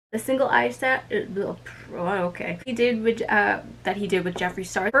The single eye set, okay. He did with that he did with Jeffree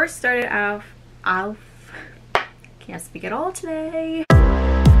Star. First started off. Can't speak at all today.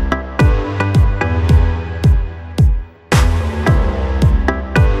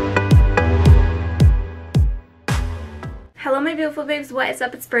 Hello my beautiful babes, what is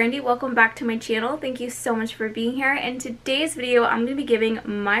up? It's Brandi. Welcome back to my channel. Thank you so much for being here. In today's video, I'm going to be giving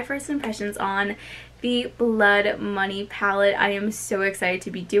my first impressions on the Blood Money palette. I am so excited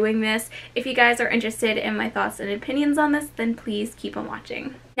to be doing this. If you guys are interested in my thoughts and opinions on this, then please keep on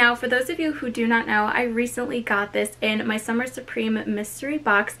watching. Now, for those of you who do not know, I recently got this in my Summer Supreme mystery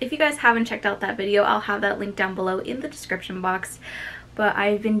box. If you guys haven't checked out that video, I'll have that link down below in the description box. But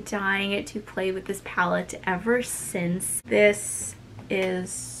I've been dying to play with this palette ever since. This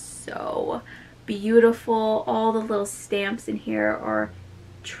is so beautiful. All the little stamps in here are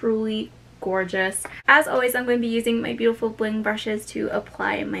truly gorgeous. As always, I'm going to be using my beautiful bling brushes to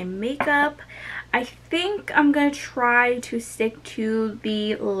apply my makeup. I think I'm going to try to stick to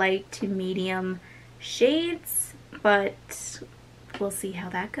the light to medium shades, but we'll see how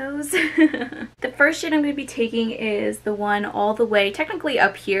that goes. The first shade I'm going to be taking is the one all the way, technically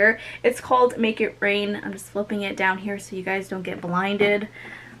up here. It's called Make It Rain. I'm just flipping it down here so you guys don't get blinded.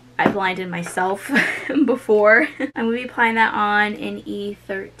 I blinded myself before. I'm going to be applying that on in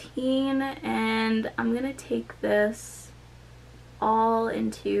E13, and I'm going to take this all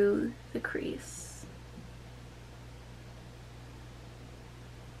into the crease.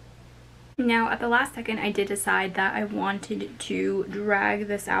 Now, at the last second, I did decide that I wanted to drag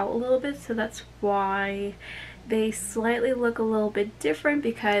this out a little bit, so that's why they slightly look a little bit different,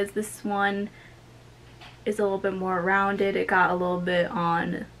 because this one is a little bit more rounded. It got a little bit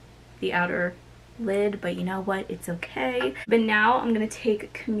on the outer lid, but you know what? It's okay. But now I'm going to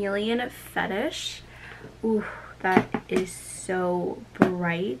take Chameleon Fetish. Ooh, that is so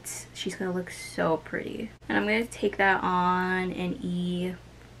bright. She's going to look so pretty. And I'm going to take that on an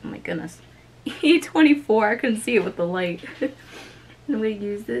oh my goodness, E24. I couldn't see it with the light. And I'm going to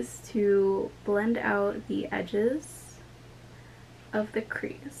use this to blend out the edges of the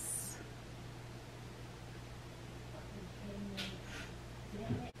crease.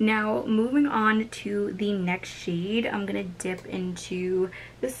 Now, moving on to the next shade, I'm going to dip into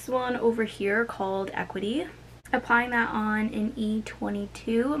this one over here called Equity. Applying that on in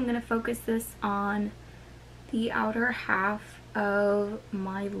E22, I'm going to focus this on the outer half of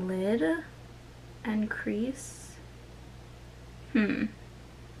my lid and crease. I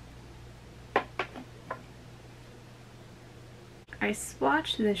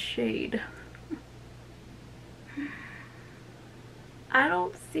swatched this shade. I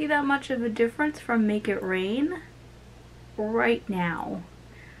don't see that much of a difference from Make It Rain right now.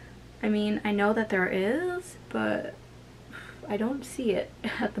 I mean, I know that there is, but I don't see it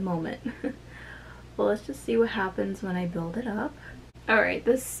at the moment. Well, let's just see what happens when I build it up. Alright,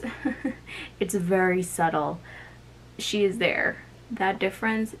 this, it's very subtle. She is there. That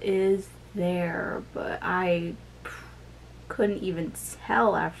difference is there, but I couldn't even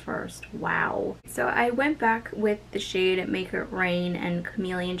tell at first. Wow. So I went back with the shade Make It Rain and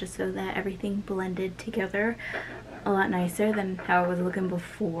Chameleon just so that everything blended together a lot nicer than how it was looking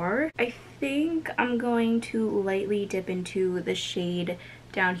before. I think I'm going to lightly dip into the shade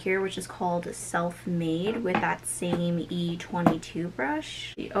down here, which is called Self-Made, with that same E22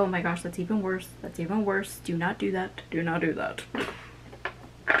 brush. Oh my gosh, that's even worse. That's even worse. Do not do that. Do not do that.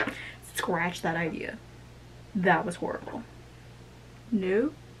 Scratch that idea. That was horrible.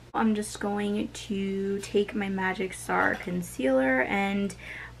 No. I'm just going to take my Magic Star concealer and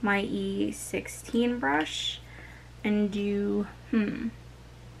my E16 brush and do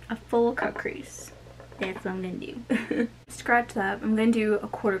a full cut crease. That's what I'm gonna do. Scratch that. I'm gonna do a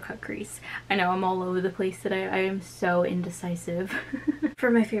quarter cut crease. I know I'm all over the place today. I am so indecisive.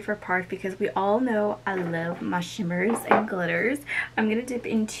 For my favorite part, because we all know I love my shimmers and glitters, I'm gonna dip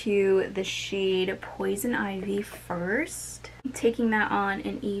into the shade Poison Ivy first. Taking that on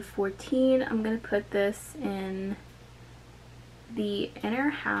in E14, I'm gonna put this in the inner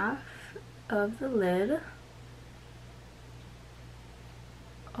half of the lid.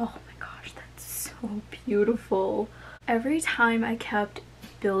 Oh my gosh, that's so beautiful. Every time I kept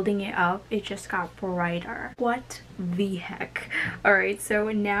building it up, it just got brighter. What the heck? Alright, so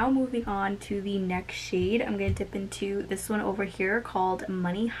now moving on to the next shade, I'm going to dip into this one over here called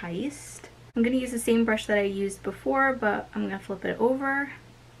Money Heist. I'm going to use the same brush that I used before, but I'm going to flip it over,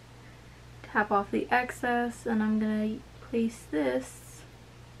 tap off the excess, and I'm going to place this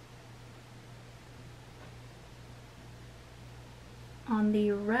on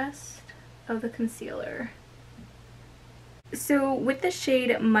the rest of the concealer. So with the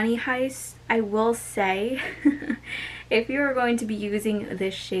shade Money Heist, I will say if you're going to be using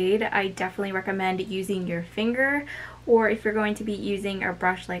this shade, I definitely recommend using your finger, or if you're going to be using a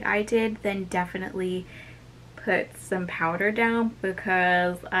brush like I did, then definitely put some powder down,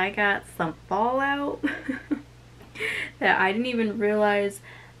 because I got some fallout that I didn't even realize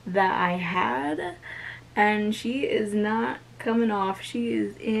that I had, and she is not coming off. She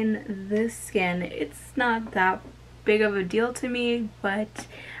is in this skin. It's not that big of a deal to me, but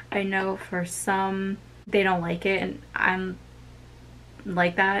I know for some they don't like it, and I'm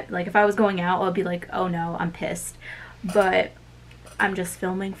like that. Like if I was going out, I'd be like, oh no, I'm pissed, but I'm just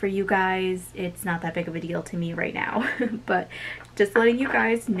filming for you guys. It's not that big of a deal to me right now. But just letting you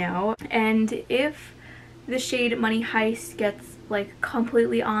guys know. And if the shade Money Heist gets like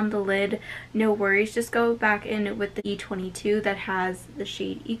completely on the lid, no worries, just go back in with the E22 that has the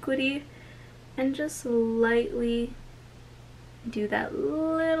shade Equity and just lightly do that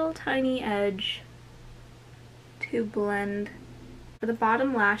little tiny edge to blend. For the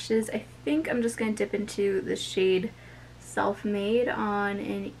bottom lashes, I think I'm just going to dip into the shade Self-Made on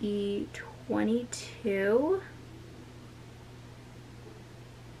an E22.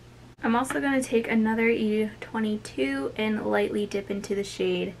 I'm also going to take another E22 and lightly dip into the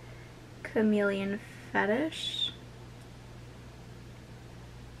shade Chameleon Fetish.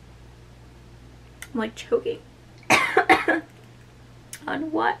 I'm like choking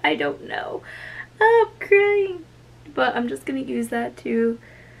on what? I don't know. I'm crying. But I'm just going to use that to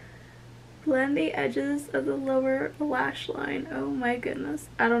blend the edges of the lower lash line. Oh my goodness.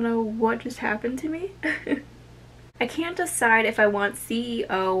 I don't know what just happened to me. I can't decide if I want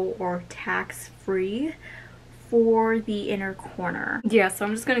CEO or tax-free for the inner corner. Yeah, so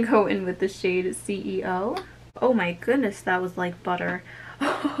I'm just going to go in with the shade CEO. Oh my goodness, that was like butter.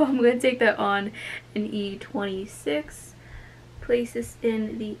 I'm going to take that on an E26. Place this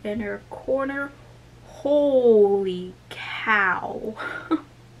in the inner corner. Holy cow.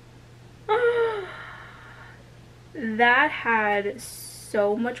 That had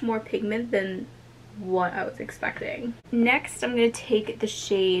so much more pigment than what I was expecting. Next, I'm going to take the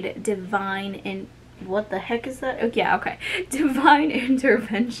shade Divine and what the heck is that? Oh yeah, okay. Divine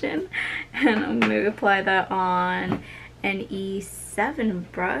Intervention. And I'm going to apply that on an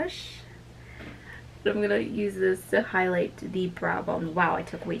E7 brush. I'm going to use this to highlight the brow bone. Wow, I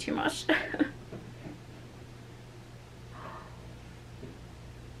took way too much.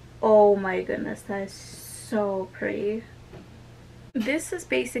 Oh my goodness, that is so pretty. This is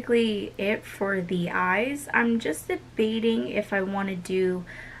basically it for the eyes. I'm just debating if I want to do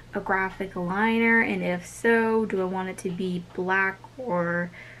a graphic liner, and if so, do I want it to be black or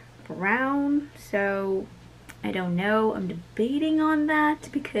brown? So I don't know. I'm debating on that,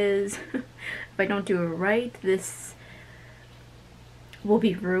 because if I don't do it right, this will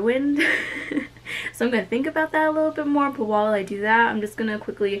be ruined. So I'm going to think about that a little bit more, but while I do that, I'm just going to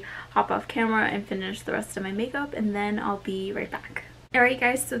quickly hop off camera and finish the rest of my makeup, and then I'll be right back. Alright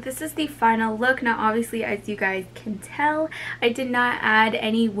guys, so this is the final look. Now obviously, as you guys can tell, I did not add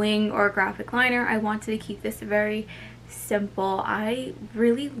any wing or graphic liner. I wanted to keep this very simple. I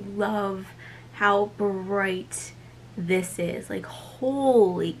really love how bright this is. Like,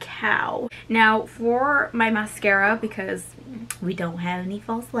 holy cow. Now for my mascara, because we don't have any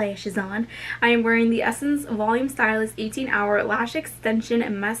false lashes on, I am wearing the Essence Volume Stylist 18-Hour Lash Extension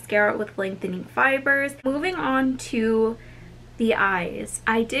and Mascara with Lengthening Fibers. Moving on to the eyes.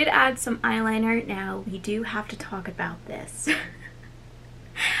 I did add some eyeliner. Now we do have to talk about this.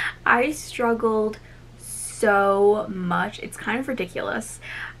 I struggled so much. It's kind of ridiculous.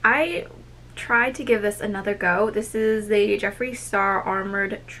 I tried to give this another go. This is the Jeffree Star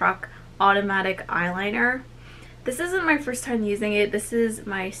Armored Truck Automatic Eyeliner. This isn't my first time using it. This is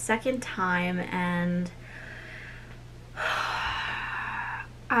my second time, and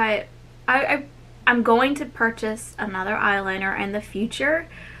I'm going to purchase another eyeliner in the future,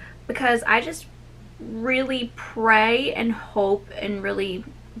 because I just really pray and hope and really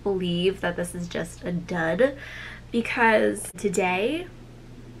believe that this is just a dud, because today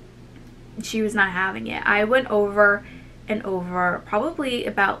she was not having it. I went over and over probably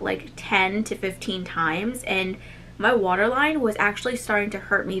about like 10 to 15 times, and my waterline was actually starting to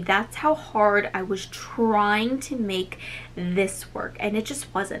hurt me. That's how hard I was trying to make this work, and it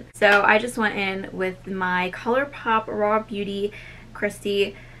just wasn't. So I just went in with my ColourPop Raw Beauty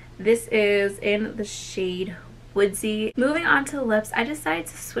Christy. This is in the shade Woodsy. Moving on to lips, I decided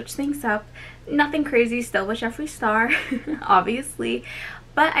to switch things up. Nothing crazy, still with Jeffree Star, obviously,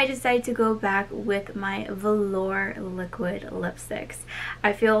 but I decided to go back with my velour liquid lipsticks.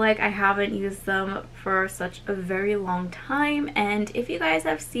 I feel like I haven't used them for such a very long time, and if you guys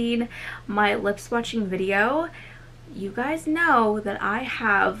have seen my lip swatching video, you guys know that I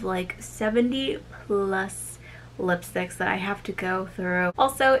have like 70 plus lipsticks that I have to go through.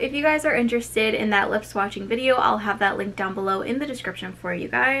 Also, if you guys are interested in that lip swatching video, I'll have that link down below in the description for you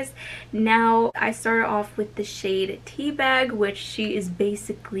guys. Now, I started off with the shade Teabag, which she is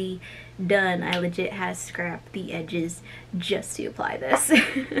basically done. I legit had to scrap the edges just to apply this.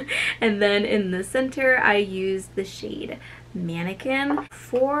 And then in the center, I used the shade Mannequin.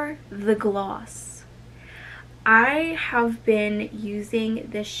 For the gloss, I have been using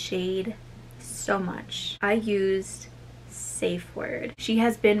this shade so much. I used Safe Word. She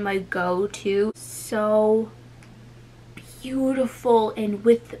has been my go-to. So beautiful, and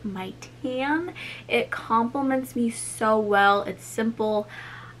with my tan, it complements me so well. It's simple.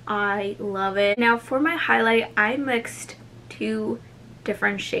 I love it. Now for my highlight, I mixed two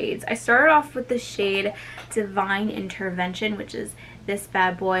different shades. I started off with the shade Divine Intervention, which is this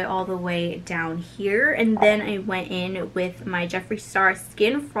bad boy all the way down here, and then I went in with my Jeffree Star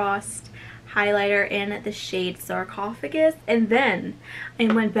Skin Frost highlighter in the shade Sarcophagus, and then I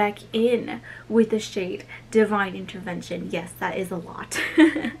went back in with the shade Divine Intervention. Yes, that is a lot.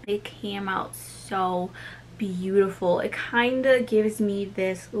 It came out so beautiful. It kind of gives me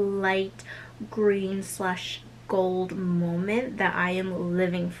this light green slash gold moment that I am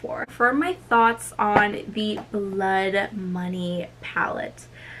living for. For my thoughts on the Blood Money palette,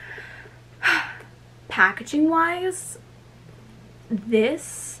 packaging wise,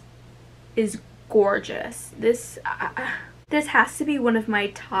 this is gorgeous. This has to be one of my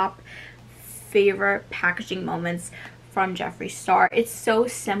top favorite packaging moments from Jeffree Star. It's so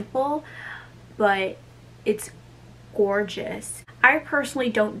simple, but it's gorgeous. I personally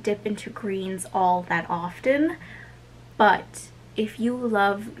don't dip into greens all that often, but if you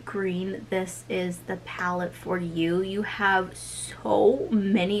love green, this is the palette for you. You have so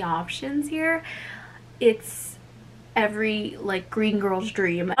many options here. It's every like green girl's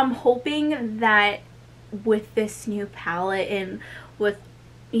dream. I'm hoping that with this new palette and with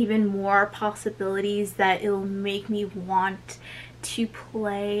even more possibilities, that it'll make me want to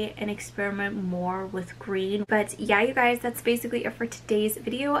play and experiment more with green. But yeah, you guys, that's basically it for today's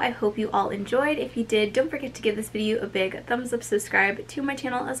video. I hope you all enjoyed. If you did, don't forget to give this video a big thumbs up, subscribe to my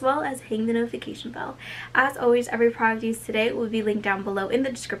channel, as well as hang the notification bell. As always, every product used today will be linked down below in the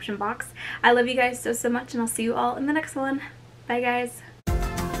description box. I love you guys so much, and I'll see you all in the next one. Bye guys.